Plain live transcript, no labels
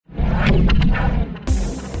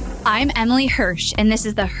I'm Emily Hirsch, and this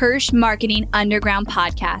is the Hirsch Marketing Underground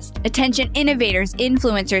Podcast. Attention innovators,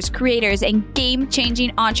 influencers, creators, and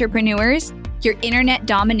game-changing entrepreneurs. Your internet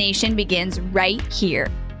domination begins right here.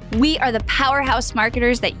 We are the powerhouse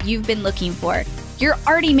marketers that you've been looking for. You're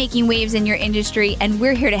already making waves in your industry, and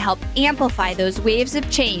we're here to help amplify those waves of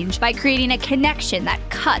change by creating a connection that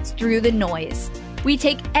cuts through the noise. We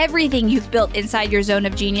take everything you've built inside your zone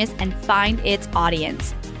of genius and find its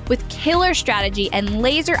audience. With killer strategy and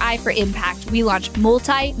laser eye for impact, we launch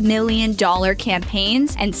multi-million-dollar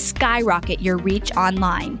campaigns and skyrocket your reach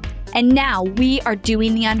online. And now we are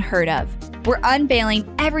doing the unheard of. We're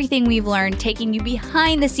unveiling everything we've learned, taking you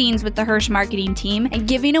behind the scenes with the Hirsch marketing team and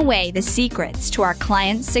giving away the secrets to our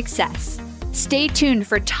clients' success. Stay tuned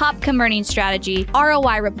for top converting strategy,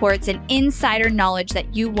 ROI reports, and insider knowledge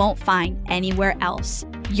that you won't find anywhere else.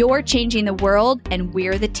 You're changing the world, and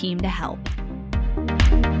we're the team to help.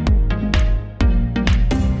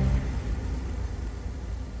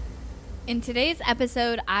 In today's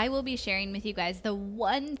episode, I will be sharing with you guys the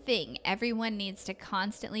one thing everyone needs to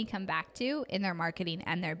constantly come back to in their marketing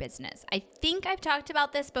and their business. I think I've talked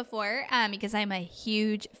about this before because I'm a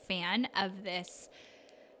huge fan of this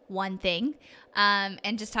one thing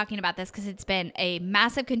and just talking about this because it's been a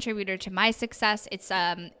massive contributor to my success. It's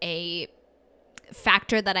a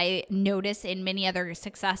factor that I notice in many other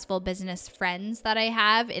successful business friends that I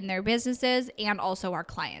have in their businesses and also our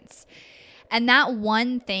clients. And that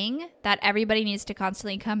one thing that everybody needs to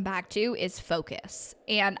constantly come back to is focus.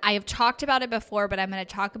 And I have talked about it before, but I'm going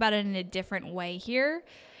to talk about it in a different way here.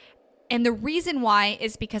 And the reason why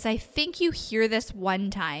is because I think you hear this one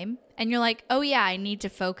time and you're like, oh yeah, I need to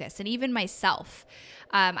focus. And even myself,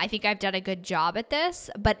 I think I've done a good job at this,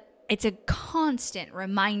 but it's a constant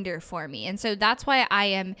reminder for me. And so that's why I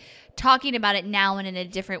am talking about it now and in a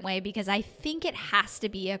different way, because I think it has to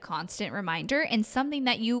be a constant reminder and something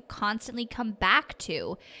that you constantly come back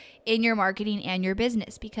to in your marketing and your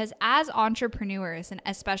business. Because as entrepreneurs, and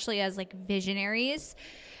especially as like visionaries,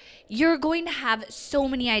 you're going to have so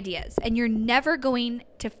many ideas and you're never going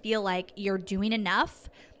to feel like you're doing enough.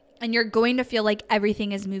 And you're going to feel like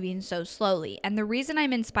everything is moving so slowly. And the reason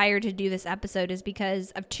I'm inspired to do this episode is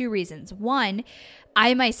because of two reasons. One,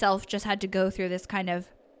 I myself just had to go through this kind of,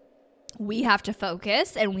 we have to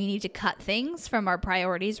focus and we need to cut things from our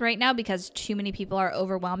priorities right now because too many people are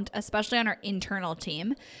overwhelmed, especially on our internal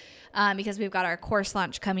team. Because we've got our course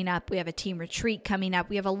launch coming up. We have a team retreat coming up.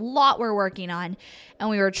 We have a lot we're working on, and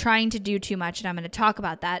we were trying to do too much, and I'm going to talk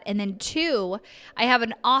about that. And then two, I have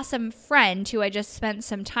an awesome friend who I just spent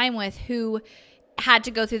some time with who had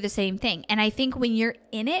to go through the same thing. And I think when you're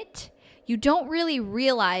in it, you don't really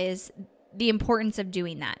realize the importance of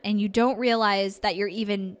doing that. And you don't realize that you're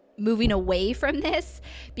even moving away from this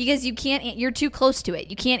because you're too close to it.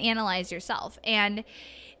 You can't analyze yourself. And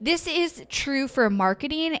this is true for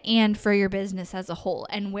marketing and for your business as a whole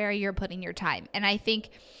and where you're putting your time. And I think,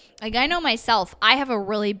 like, I know myself, I have a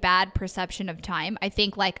really bad perception of time. I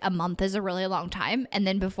think like a month is a really long time. And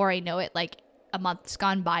then before I know it, like a month's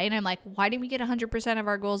gone by and I'm like, why didn't we get 100% of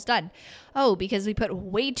our goals done? Oh, because we put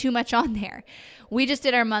way too much on there. We just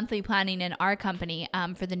did our monthly planning in our company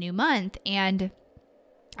for the new month, and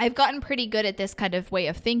I've gotten pretty good at this kind of way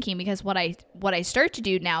of thinking because what I start to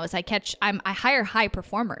do now is I hire high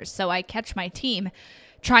performers. So I catch my team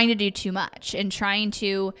trying to do too much and trying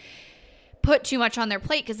to put too much on their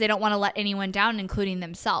plate because they don't want to let anyone down, including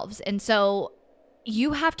themselves. And so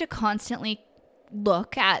you have to constantly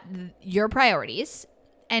look at your priorities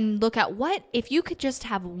and look at what if you could just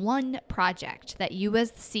have one project that you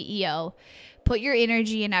as the CEO put your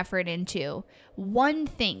energy and effort into, one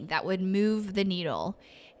thing that would move the needle.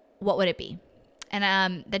 What would it be?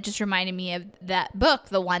 And that just reminded me of that book,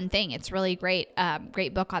 The One Thing. It's really great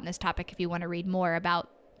book on this topic if you want to read more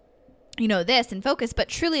about, this and focus. But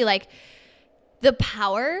truly, like, the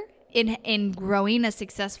power in growing a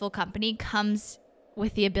successful company comes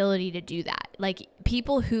with the ability to do that. Like,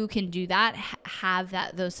 people who can do that have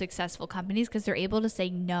those successful companies because they're able to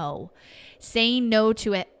say no. Saying no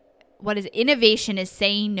to it. What is innovation is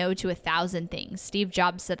saying no to 1,000 things. Steve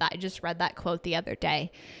Jobs said that. I just read that quote the other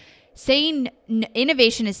day.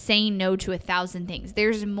 Innovation is saying no to 1,000 things.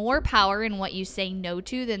 There's more power in what you say no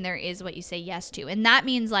to than there is what you say yes to. And that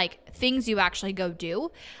means like things you actually go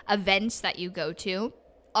do, events that you go to,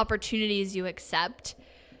 opportunities you accept,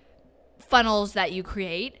 funnels that you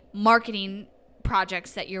create, marketing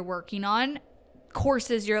projects that you're working on,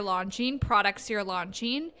 courses you're launching, products you're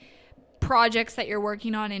launching, projects that you're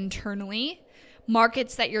working on internally,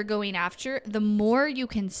 markets that you're going after. The more you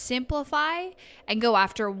can simplify and go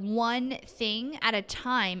after one thing at a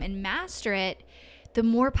time and master it, the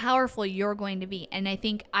more powerful you're going to be. And I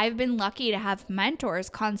think I've been lucky to have mentors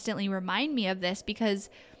constantly remind me of this, because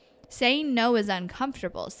saying no is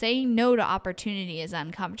uncomfortable. Saying no to opportunity is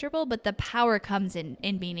uncomfortable, but the power comes in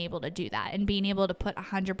being able to do that and being able to put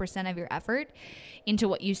 100% of your effort into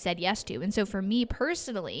what you said yes to. And so for me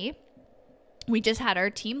personally, we just had our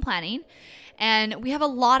team planning, and we have a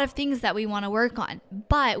lot of things that we want to work on,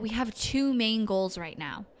 but we have two main goals right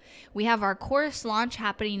now. We have our course launch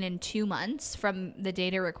happening in 2 months from the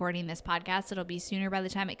date of recording this podcast. It'll be sooner by the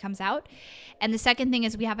time it comes out. And the second thing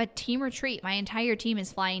is we have a team retreat. My entire team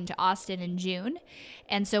is flying to Austin in June.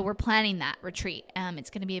 And so we're planning that retreat. It's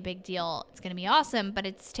going to be a big deal. It's going to be awesome, but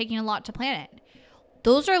it's taking a lot to plan it.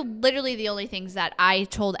 Those are literally the only things that I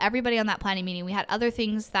told everybody on that planning meeting. We had other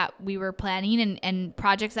things that we were planning and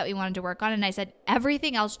projects that we wanted to work on. And I said,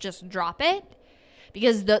 everything else, just drop it.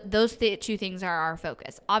 Because those two things are our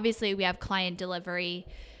focus. Obviously, we have client delivery,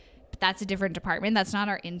 but that's a different department. That's not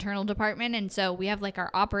our internal department. And so we have like our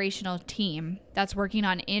operational team that's working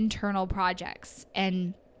on internal projects.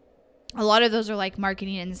 And a lot of those are like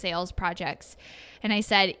marketing and sales projects. And I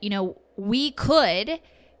said, we could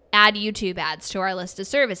add YouTube ads to our list of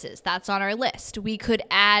services. That's on our list. We could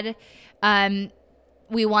add...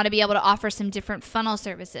 we want to be able to offer some different funnel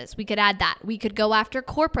services. We could add that. We could go after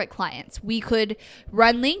corporate clients. We could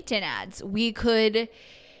run LinkedIn ads. We could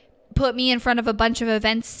put me in front of a bunch of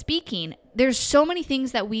events speaking. There's so many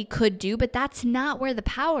things that we could do, but that's not where the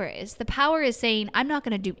power is. The power is saying, I'm not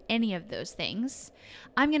going to do any of those things.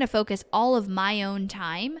 I'm going to focus all of my own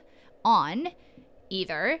time on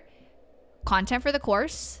either content for the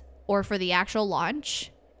course or for the actual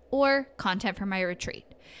launch or content for my retreat.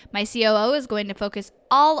 My COO is going to focus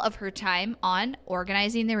all of her time on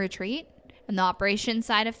organizing the retreat and the operations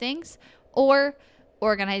side of things, or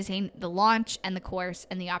organizing the launch and the course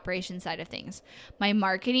and the operations side of things. My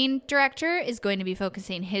marketing director is going to be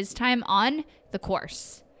focusing his time on the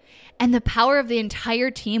course. And the power of the entire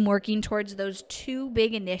team working towards those two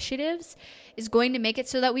big initiatives is going to make it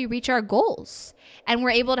so that we reach our goals and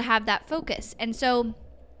we're able to have that focus. And so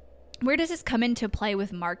where does this come into play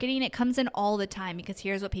with marketing? It comes in all the time, because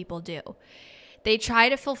here's what people do. They try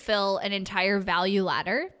to fulfill an entire value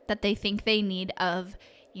ladder that they think they need of,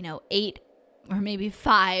 8 or maybe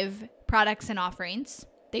 5 products and offerings.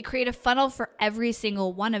 They create a funnel for every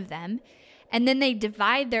single one of them. And then they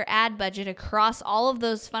divide their ad budget across all of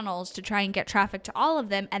those funnels to try and get traffic to all of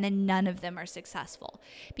them. And then none of them are successful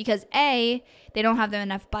because A, they don't have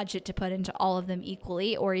enough budget to put into all of them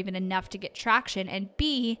equally or even enough to get traction. And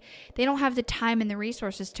B, they don't have the time and the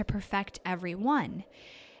resources to perfect every one.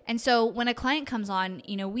 And so when a client comes on,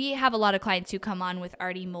 we have a lot of clients who come on with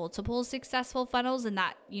already multiple successful funnels, and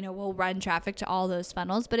that, will run traffic to all those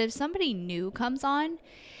funnels. But if somebody new comes on,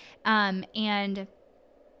 and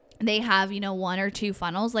they have, 1 or 2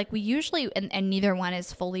 funnels, like we usually, and neither one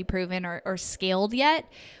is fully proven or scaled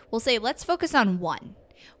yet, we'll say, let's focus on one.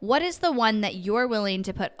 What is the one that you're willing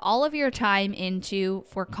to put all of your time into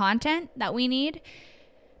for content that we need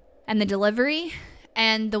and the delivery,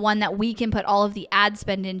 and the one that we can put all of the ad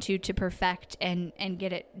spend into to perfect and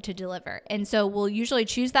get it to deliver? And so we'll usually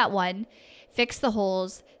choose that one, fix the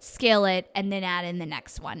holes, scale it, and then add in the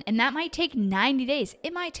next one. And that might take 90 days.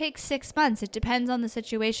 It might take 6 months. It depends on the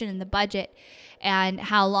situation and the budget and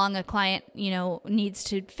how long a client, needs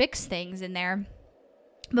to fix things in there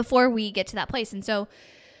before we get to that place. And so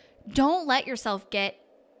don't let yourself get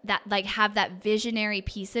that, have that visionary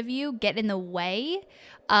piece of you get in the way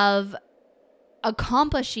of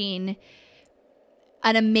accomplishing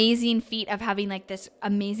an amazing feat of having this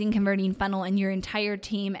amazing converting funnel and your entire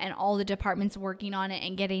team and all the departments working on it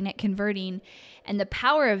and getting it converting, and the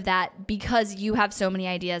power of that because you have so many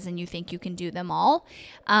ideas and you think you can do them all.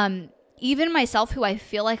 Even myself, who I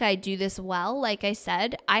feel like I do this well, like I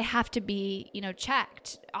said, I have to be,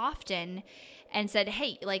 checked often and said,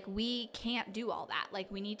 hey, we can't do all that.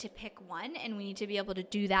 We need to pick one and we need to be able to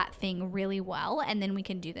do that thing really well. And then we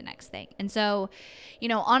can do the next thing. And so,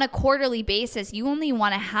 on a quarterly basis, you only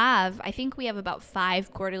want to have, I think we have about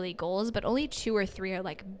 5 quarterly goals, but only 2 or 3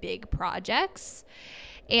 are big projects.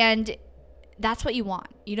 And that's what you want.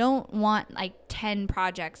 You don't want 10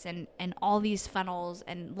 projects and all these funnels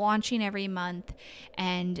and launching every month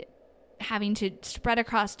and having to spread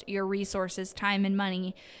across your resources, time and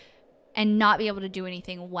money, and not be able to do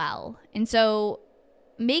anything well. And so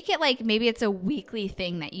make it maybe it's a weekly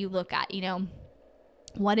thing that you look at,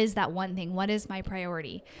 what is that one thing? What is my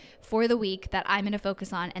priority for the week that I'm going to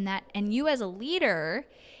focus on? And you as a leader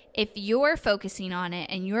if you're focusing on it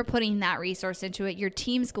and you're putting that resource into it, your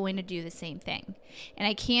team's going to do the same thing. And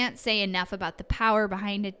I can't say enough about the power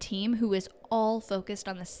behind a team who is all focused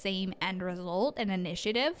on the same end result and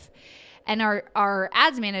initiative. And our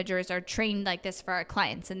ads managers are trained like this for our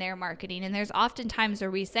clients and their marketing. And there's often times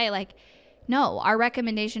where we say like, no, our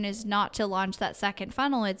recommendation is not to launch that second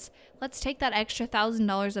funnel. It's let's take that extra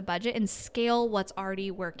 $1,000 of budget and scale what's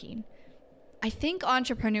already working. I think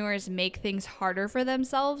entrepreneurs make things harder for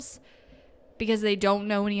themselves because they don't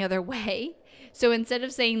know any other way. So instead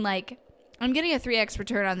of saying like, I'm getting a 3x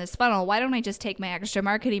return on this funnel, why don't I just take my extra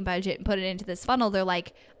marketing budget and put it into this funnel? They're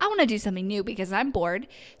like, I want to do something new because I'm bored.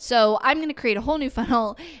 So I'm going to create a whole new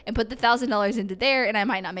funnel and put the $1,000 into there, and I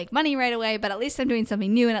might not make money right away, but at least I'm doing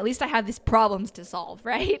something new, and at least I have these problems to solve,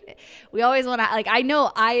 right? We always want to, like, I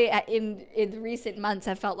know in recent months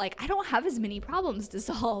have felt like I don't have as many problems to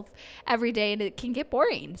solve every day, and it can get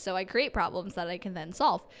boring. So I create problems that I can then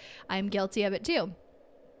solve. I'm guilty of it too.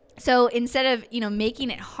 So instead of,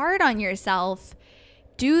 making it hard on yourself,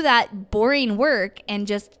 do that boring work and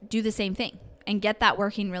just do the same thing and get that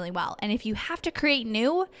working really well. And if you have to create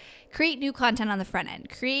new content on the front end,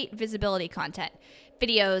 create visibility content,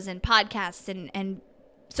 videos and podcasts and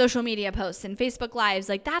social media posts and Facebook Lives,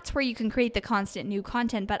 like that's where you can create the constant new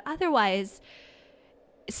content. But otherwise,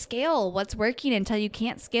 scale what's working until you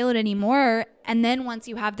can't scale it anymore. And then once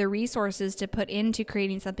you have the resources to put into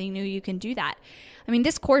creating something new, you can do that. I mean,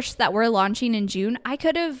 this course that we're launching in June,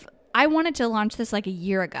 I wanted to launch this like a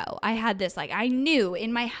year ago. I had this, I knew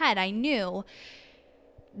in my head,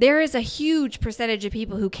 there is a huge percentage of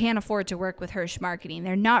people who can't afford to work with Hirsch Marketing.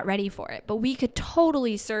 They're not ready for it, but we could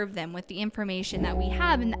totally serve them with the information that we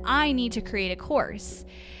have, and I need to create a course.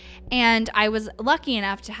 And I was lucky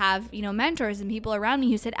enough to have, mentors and people around me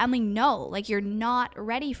who said, Emily, no, you're not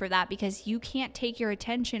ready for that because you can't take your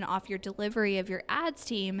attention off your delivery of your ads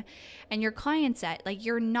team and your client set.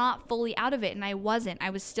 You're not fully out of it. And I wasn't.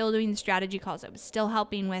 I was still doing the strategy calls. I was still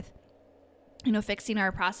helping with, fixing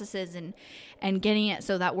our processes and getting it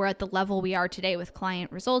so that we're at the level we are today with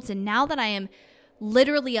client results. And now that I am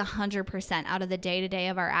literally 100% out of the day-to-day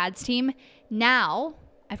of our ads team, now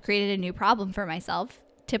I've created a new problem for myself.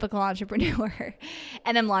 Typical entrepreneur,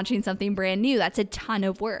 and I'm launching something brand new. That's a ton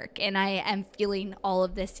of work. And I am feeling all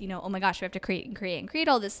of this, oh my gosh, we have to create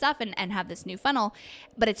all this stuff and have this new funnel,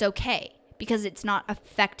 but it's okay because it's not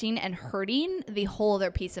affecting and hurting the whole other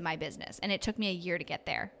piece of my business. And it took me a year to get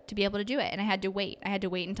there, to be able to do it. And I had to wait.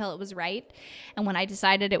 Until it was right. And when I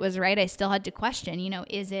decided it was right, I still had to question,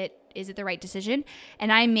 is it the right decision?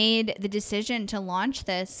 And I made the decision to launch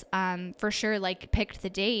this for sure, picked the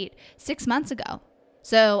date 6 months ago.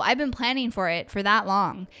 So I've been planning for it for that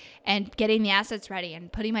long and getting the assets ready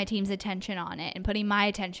and putting my team's attention on it and putting my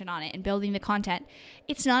attention on it and building the content.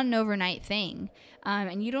 It's not an overnight thing.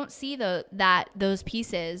 And you don't see those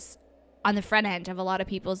pieces on the front end of a lot of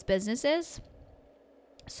people's businesses.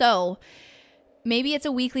 So maybe it's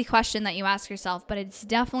a weekly question that you ask yourself, but it's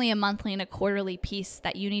definitely a monthly and a quarterly piece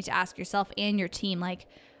that you need to ask yourself and your team.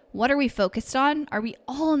 What are we focused on? Are we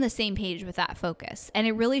all on the same page with that focus? And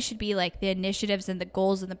it really should be the initiatives and the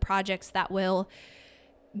goals and the projects that will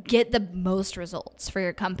get the most results for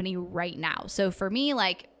your company right now. So for me,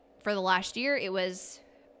 for the last year, it was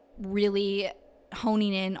really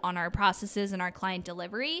honing in on our processes and our client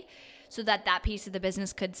delivery so that piece of the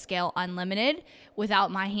business could scale unlimited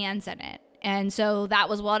without my hands in it. And so that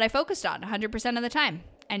was what I focused on 100% of the time.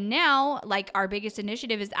 And now, our biggest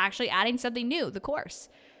initiative is actually adding something new, the course.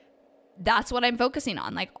 That's what I'm focusing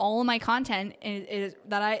on. All of my content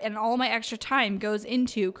and all of my extra time goes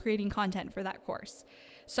into creating content for that course.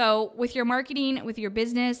 So with your marketing, with your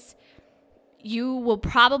business, you will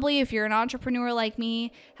probably, if you're an entrepreneur like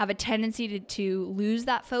me, have a tendency to lose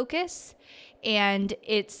that focus. And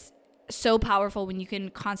it's so powerful when you can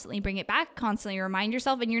constantly bring it back, constantly remind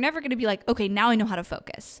yourself, and you're never going to be okay, now I know how to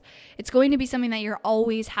focus. It's going to be something that you're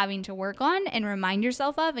always having to work on and remind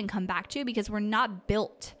yourself of and come back to, because we're not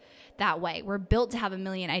built that way. We're built to have a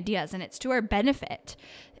million ideas, and it's to our benefit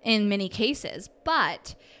in many cases,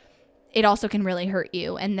 but it also can really hurt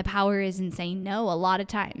you. And the power is in saying no a lot of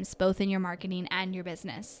times, both in your marketing and your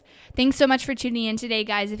business. Thanks so much for tuning in today,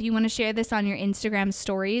 guys. If you want to share this on your Instagram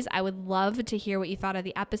stories, I would love to hear what you thought of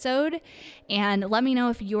the episode. And let me know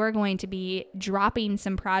if you're going to be dropping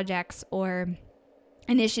some projects or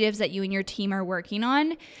initiatives that you and your team are working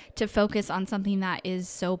on to focus on something that is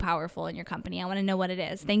so powerful in your company. I want to know what it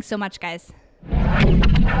is. Thanks so much, guys.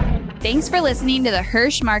 Thanks for listening to the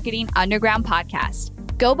Hirsch Marketing Underground podcast.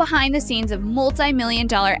 Go behind the scenes of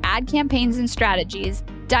multi-million-dollar ad campaigns and strategies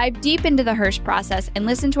Dive deep into the Hirsch process and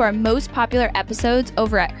listen to our most popular episodes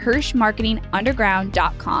over at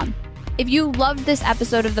hirschmarketingunderground.com. If you loved this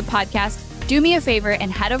episode of the podcast, do me a favor and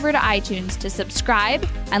head over to iTunes to subscribe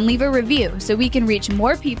and leave a review so we can reach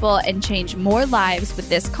more people and change more lives with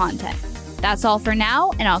this content. That's all for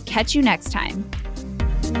now, and I'll catch you next time.